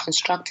 is it a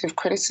constructive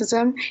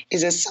criticism?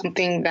 Is it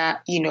something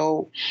that,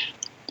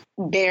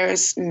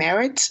 bears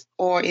merit,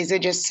 or is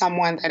it just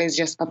someone that is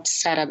just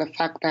upset at the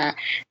fact that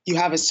you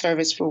have a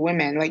service for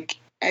women? Like,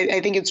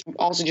 I think it's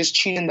also just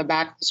choosing the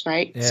battles,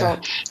 right? Yeah.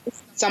 So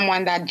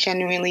someone that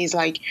genuinely is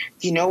like,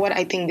 you know what,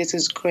 I think this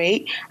is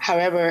great.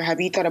 However, have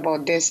you thought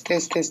about this?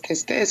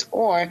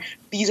 Or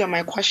these are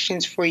my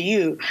questions for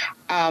you.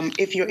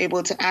 If you're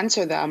able to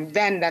answer them,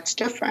 then that's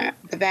different.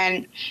 But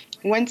then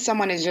when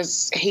someone is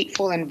just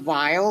hateful and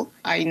vile,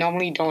 I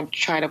normally don't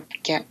try to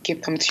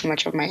give them too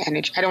much of my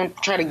energy. I don't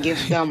try to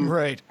give them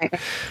right. my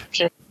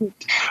energy.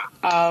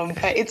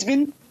 But it's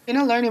been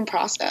a learning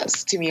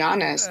process, to be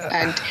honest,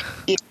 and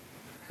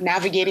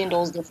navigating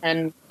those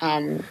different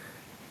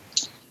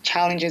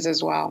challenges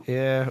as well.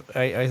 Yeah,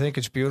 I think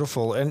it's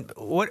beautiful. And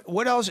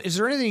what else? Is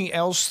there anything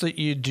else that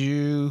you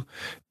do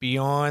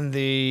beyond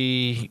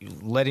the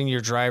letting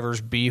your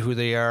drivers be who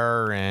they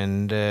are,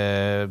 and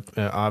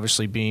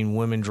obviously being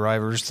women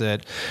drivers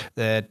that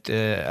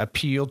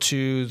appeal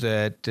to,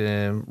 that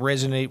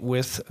resonate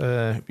with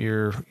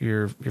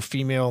your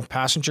female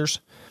passengers?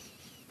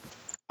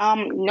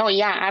 No,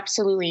 yeah,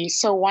 absolutely.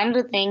 So one of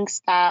the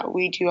things that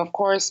we do, of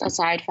course,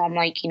 aside from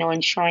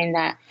ensuring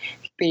that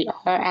they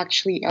are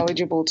actually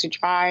eligible to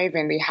drive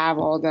and they have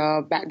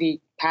they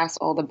pass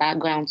all the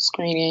background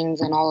screenings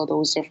and all of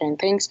those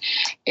different things,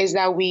 is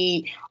that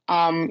we,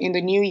 in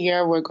the new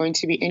year, we're going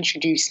to be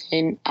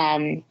introducing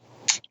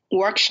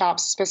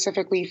workshops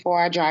specifically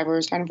for our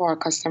drivers and for our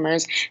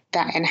customers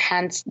that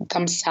enhance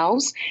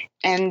themselves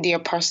and their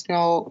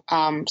personal,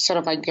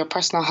 their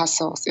personal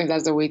hustles, if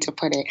that's the way to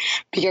put it.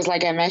 Because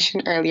like I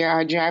mentioned earlier,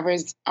 our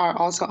drivers are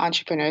also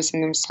entrepreneurs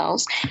in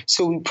themselves.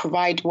 So we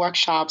provide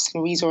workshops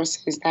and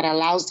resources that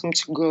allows them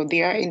to grow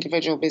their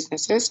individual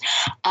businesses.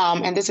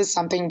 And this is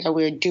something that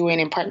we're doing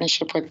in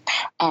partnership with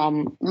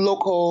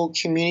local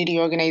community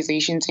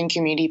organizations and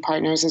community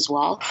partners as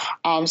well.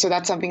 So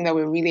that's something that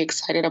we're really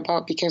excited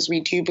about, because we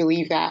do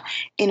believe that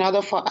in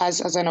order for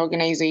us as an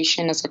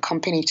organization, as a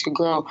company to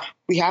grow,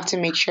 we have to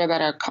make sure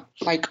that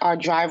our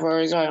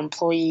drivers, our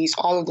employees,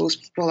 all of those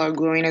people are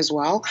growing as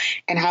well.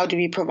 And how do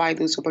we provide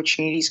those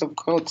opportunities of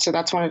growth? So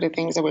that's one of the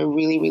things that we're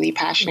really, really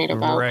passionate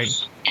about.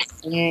 Right.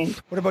 Mm.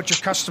 What about your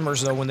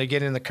customers, though, when they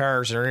get in the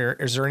cars?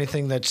 Is there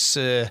anything that's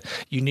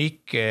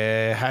unique?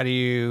 How do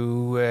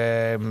you,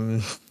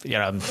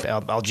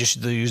 I'll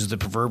just use the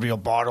proverbial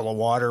bottle of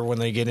water when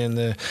they get in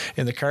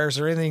the car. Is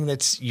there anything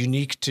that's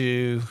unique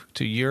to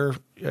your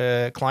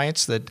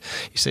clients that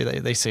you say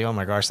they say, oh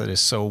my gosh, that is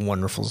so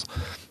wonderful?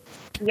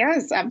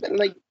 Yes,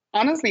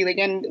 honestly,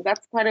 and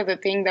that's part of the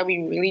thing that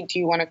we really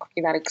do want to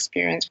create that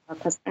experience for our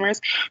customers.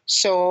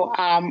 So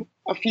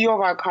a few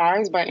of our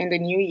cars, but in the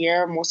new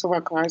year, most of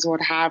our cars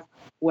would have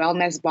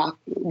wellness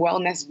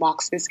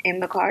boxes in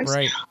the cars.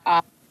 Right.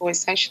 So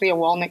essentially, a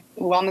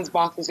wellness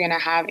box is going to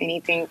have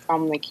anything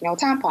from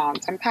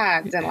tampons and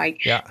pads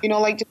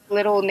and just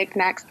little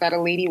knickknacks that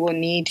a lady will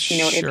need.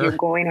 If you're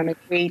going on a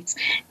date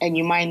and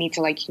you might need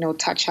to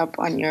touch up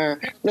on your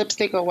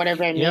lipstick or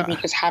whatever, and maybe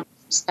just have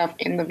stuff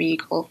in the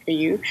vehicle for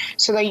you,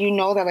 so that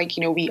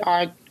that we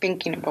are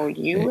thinking about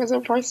you as a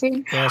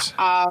person. Yes.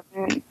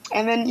 And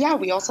then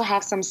we also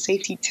have some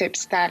safety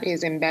tips that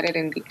is embedded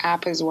in the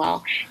app as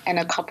well, and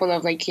a couple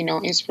of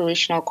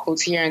inspirational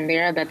quotes here and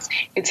there.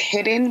 It's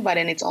hidden, but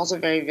then it's also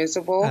very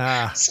visible.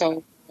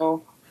 So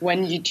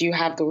when you do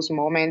have those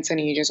moments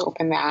and you just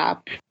open the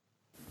app.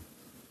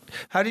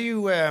 How do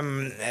you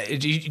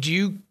do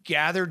you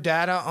gather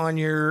data on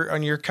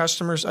your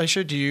customers,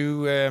 Aisha? Do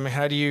you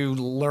how do you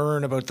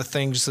learn about the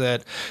things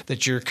that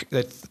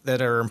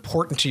are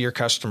important to your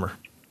customer?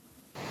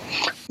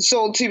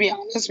 So to be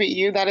honest with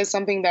you, that is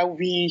something that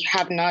we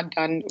have not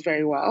done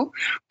very well.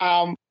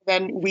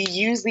 Then we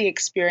use the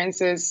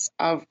experiences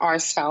of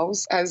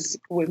ourselves as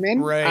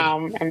women.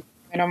 Right.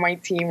 And on my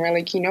team, we're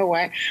like, you know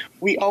what?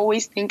 We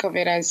always think of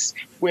it as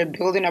we're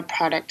building a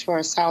product for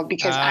ourselves,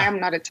 because I am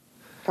not a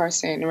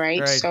person,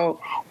 right? So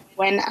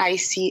when I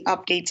see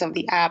updates of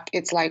the app,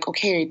 it's like,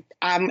 okay,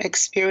 I'm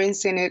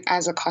experiencing it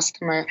as a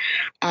customer.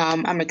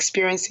 I'm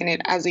experiencing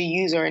it as a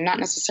user, not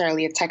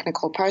necessarily a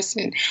technical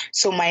person.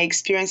 So my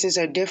experiences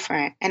are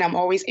different. And I'm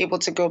always able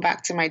to go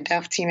back to my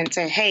dev team and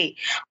say, hey,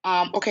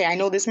 okay, I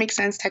know this makes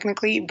sense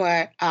technically,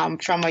 but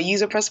from a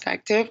user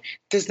perspective,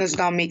 this does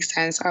not make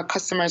sense. Our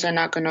customers are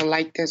not going to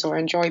like this or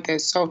enjoy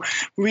this. So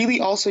really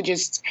also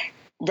just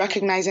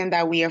recognizing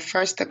that we are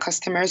first the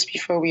customers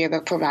before we are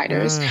the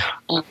providers,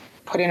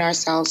 putting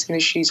ourselves in the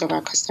shoes of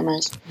our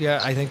customers.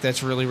 Yeah, I think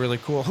that's really, really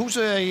cool. Who's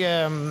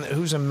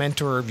a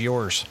mentor of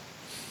yours?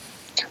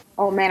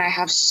 Oh man, I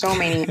have so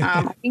many.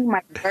 I think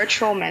my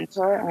virtual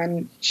mentor,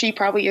 and she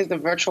probably is the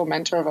virtual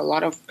mentor of a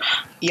lot of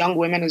young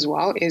women as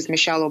well, is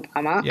Michelle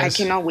Obama. Yes.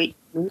 I cannot wait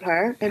to meet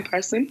her in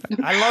person.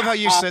 I love how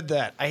you said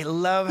that. I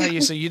love how you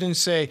said, you didn't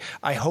say,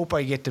 I hope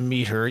I get to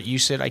meet her. You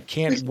said, I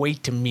can't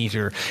wait to meet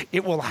her.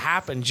 It will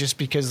happen just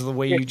because of the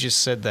way you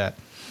just said that.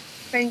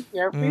 Thank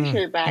you. I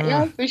appreciate that.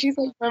 Yeah, so she's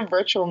like my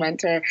virtual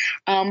mentor.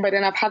 But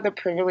then I've had the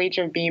privilege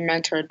of being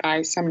mentored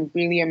by some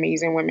really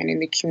amazing women in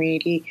the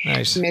community.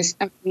 Nice. Miss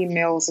Emily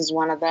Mills is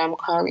one of them.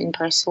 Carlene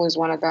Purcell is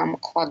one of them.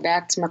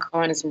 Claudette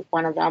McCowan is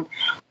one of them.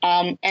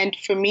 And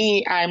for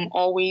me, I'm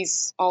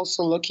always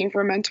also looking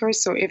for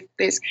mentors. So if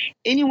there's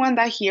anyone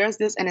that hears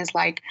this and is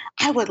like,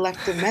 I would love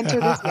to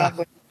mentor this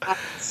young,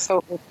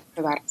 so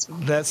for that as well.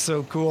 That's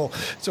so cool.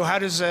 So how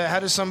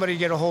does somebody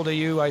get a hold of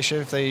you,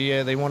 Aisha, if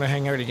they want to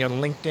hang out? You got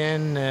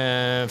LinkedIn,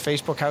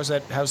 Facebook?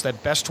 How's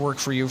that best work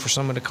for you for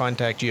someone to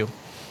contact you?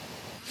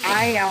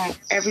 I am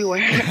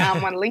everywhere.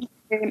 I'm on LinkedIn.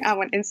 LinkedIn, I'm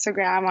on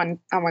Instagram,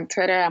 I'm on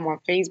Twitter, I'm on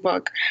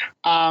Facebook,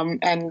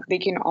 and they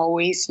can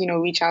always,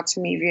 reach out to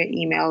me via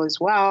email as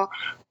well,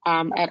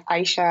 at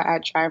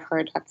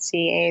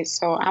Aisha@driveher.ca.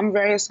 So I'm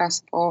very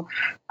accessible,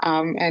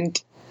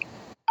 and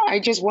I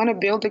just want to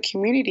build a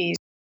community.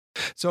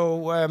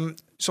 So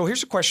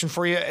here's a question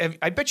for you.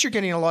 I bet you're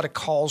getting a lot of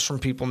calls from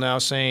people now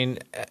saying,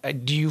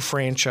 do you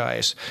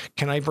franchise?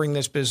 Can I bring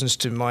this business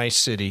to my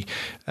city?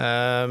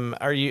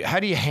 How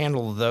do you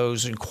handle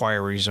those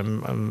inquiries?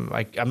 I'm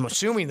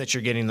assuming that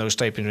you're getting those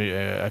type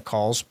of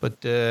calls, but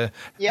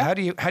how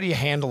do you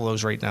handle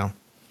those right now?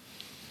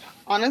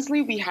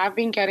 Honestly, we have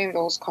been getting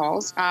those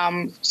calls.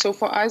 So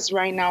for us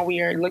right now,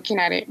 we are looking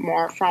at it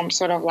more from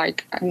sort of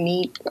like a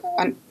need.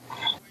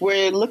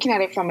 We're looking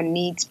at it from a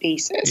needs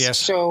basis. Yes.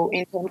 So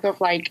in terms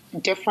of like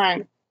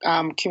different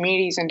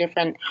communities and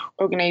different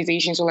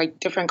organizations, or like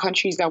different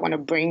countries that want to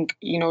bring,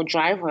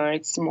 driver,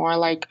 it's more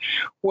like,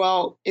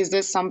 well, is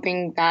this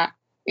something that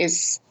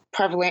is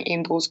prevalent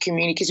in those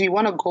communities? Because we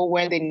want to go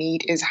where the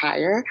need is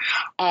higher.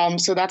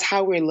 So that's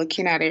how we're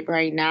looking at it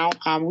right now.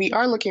 We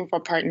are looking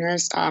for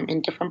partners in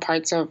different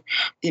parts of,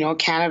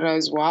 Canada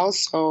as well.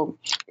 So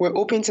we're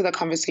open to the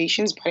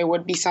conversations, but it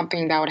would be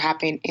something that would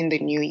happen in the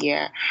new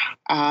year,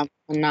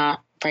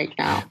 not right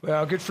now.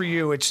 Well, good for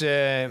you. It's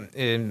one,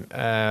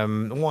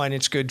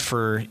 it's good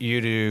for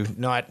you to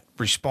not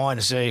respond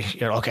and say,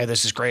 okay,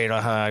 this is great.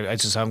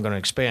 This is how I'm going to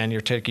expand.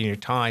 You're taking your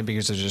time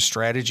because there's a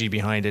strategy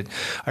behind it.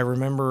 I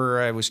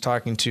remember I was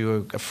talking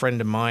to a friend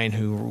of mine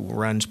who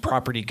runs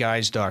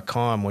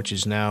propertyguys.com, which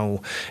is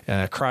now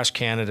across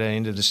Canada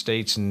into the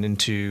States and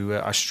into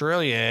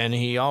Australia. And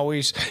he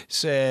always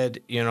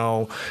said,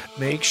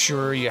 make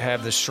sure you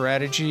have the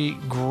strategy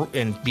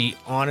and be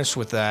honest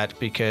with that,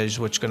 because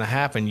what's going to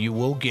happen, you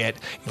will get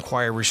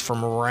inquiries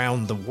from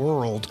around the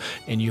world,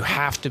 and you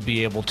have to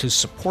be able to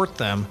support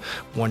them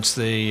once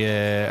they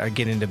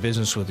get into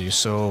business with you.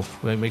 So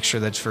make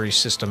sure that's very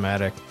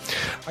systematic.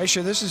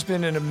 Aisha, this has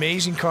been an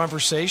amazing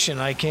conversation.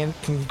 I can't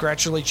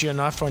congratulate you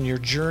enough on your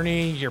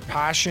journey, your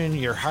passion,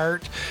 your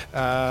heart,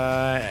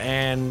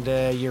 and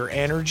your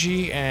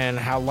energy, and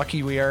how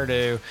lucky we are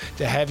to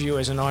have you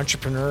as an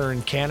entrepreneur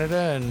in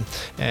Canada,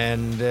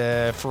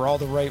 and for all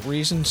the right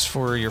reasons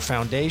for your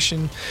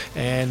foundation.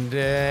 And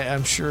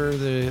I'm sure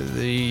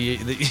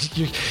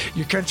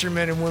your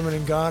countrymen and women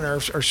in Ghana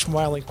are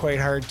smiling quite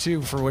hard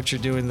too for what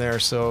you're doing there.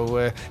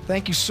 So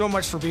thank you so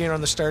much for being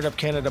on the Startup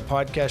Canada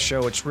podcast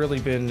show. It's really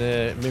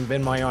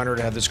been my honor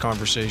to have this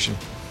conversation.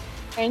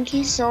 Thank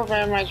you so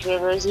very much,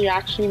 Rivers. You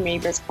actually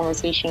made this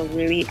conversation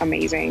really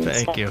amazing.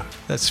 Thank you.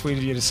 That's sweet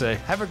of you to say.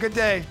 Have a good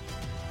day.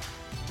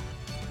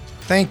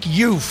 Thank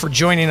you for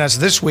joining us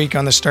this week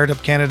on the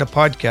Startup Canada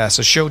podcast,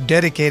 a show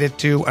dedicated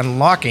to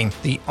unlocking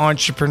the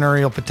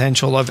entrepreneurial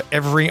potential of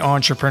every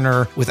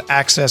entrepreneur with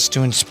access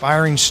to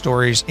inspiring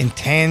stories and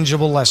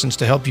tangible lessons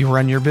to help you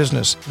run your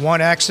business.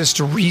 Want access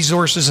to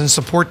resources and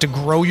support to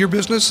grow your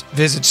business?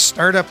 Visit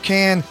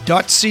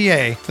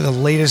startupcan.ca for the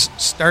latest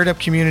startup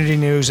community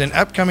news and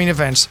upcoming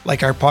events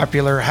like our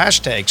popular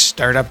hashtag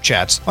Startup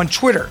Chats on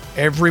Twitter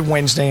every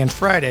Wednesday and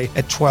Friday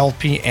at 12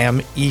 p.m.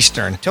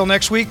 Eastern. Till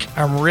next week,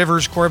 I'm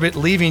Rivers Corbett,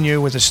 leaving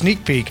you with a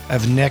sneak peek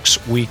of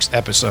next week's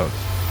episode.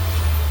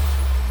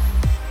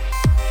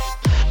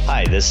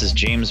 Hi, this is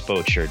James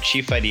Bocher,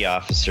 Chief ID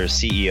Officer,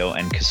 CEO,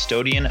 and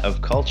Custodian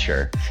of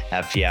Culture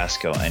at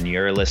Fiasco, and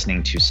you're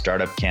listening to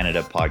Startup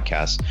Canada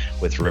podcast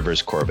with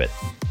Rivers Corbett.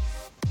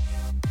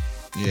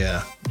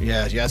 Yeah,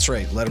 that's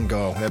right. Let him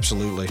go.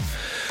 Absolutely.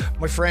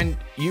 My friend,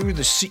 you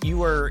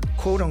are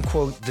quote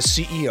unquote the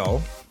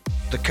CEO,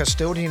 the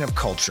Custodian of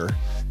Culture,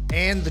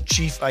 and the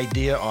Chief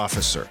Idea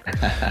Officer.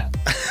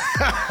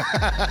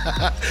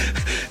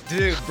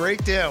 Dude,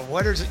 break down.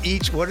 What is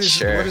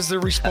the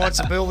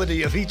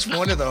responsibility of each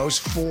one of those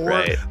for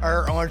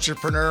our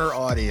entrepreneur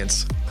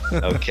audience?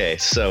 Okay,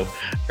 so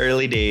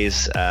early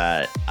days,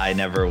 I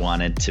never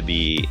wanted to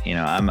be,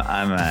 I'm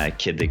a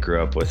kid that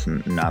grew up with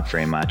not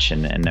very much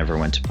and never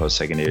went to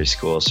post-secondary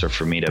school. So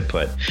for me to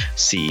put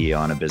CEO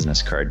on a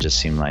business card just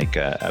seemed like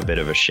a bit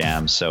of a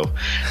sham. So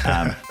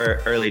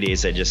early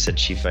days, I just said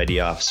Chief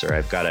ID Officer.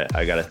 I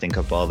got to think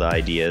up all the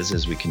ideas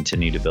as we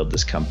continue to build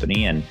this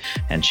company and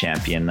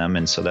champion them.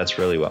 And so that's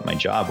really what my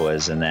job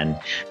was. And then,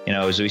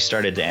 as we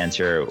started to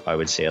enter, I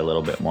would say a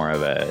little bit more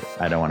of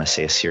I don't want to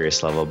say a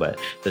serious level, but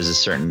there's a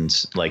certain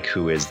like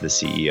who is the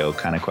CEO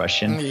kind of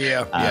question.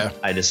 Yeah.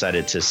 I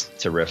decided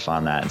to riff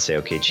on that and say,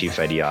 okay, Chief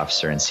ID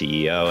Officer and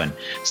CEO, and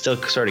still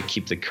sort of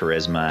keep the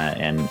charisma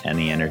and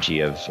the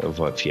energy of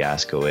what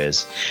Fiasco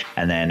is.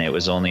 And then it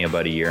was only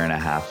about a year and a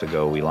half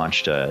ago, we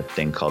launched a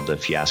thing called the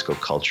Fiasco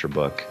Culture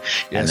Book.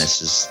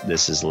 Yes. And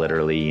this is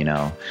literally,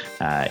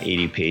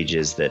 80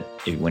 pages that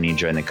when you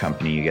join the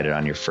company, you get it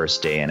on your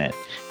first day, and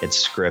it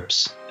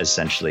scripts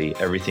essentially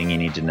everything you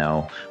need to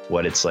know,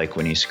 what it's like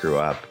when you screw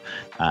up,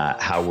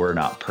 how we're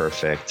not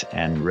perfect,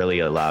 and really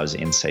allows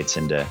insights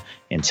into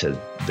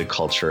the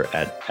culture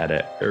at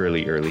an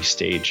early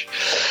stage.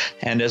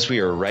 And as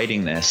we were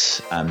writing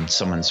this,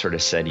 someone sort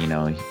of said,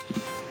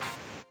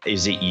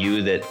 is it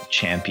you that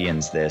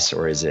champions this,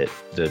 or is it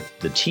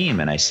the team?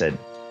 And I said,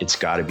 it's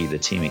got to be the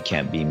team. It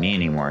can't be me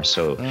anymore.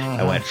 So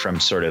I went from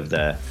sort of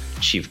the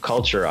chief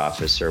culture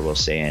officer, we'll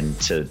say,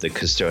 into the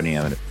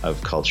custodian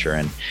of culture.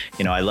 And,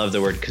 you know, I love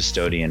the word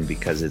custodian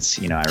because it's,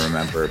 you know, I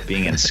remember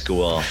being in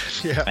school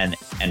and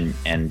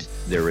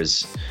there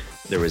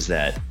was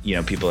that, you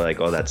know, people are like,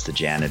 oh, that's the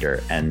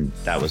janitor. And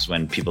that was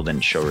when people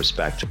didn't show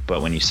respect.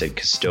 But when you said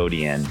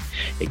custodian,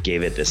 it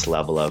gave it this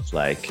level of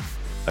like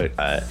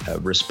a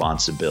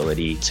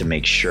responsibility to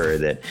make sure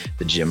that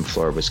the gym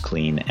floor was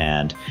clean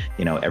and,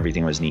 you know,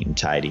 everything was neat and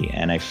tidy.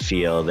 And I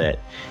feel that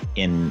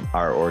in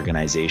our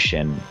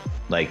organization,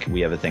 like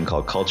we have a thing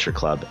called Culture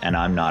Club, and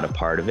I'm not a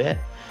part of it.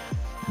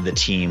 The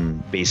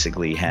team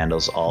basically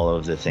handles all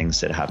of the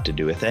things that have to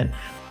do with it.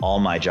 All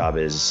my job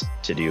is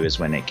to do is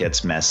when it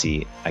gets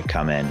messy, I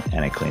come in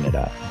and I clean it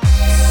up.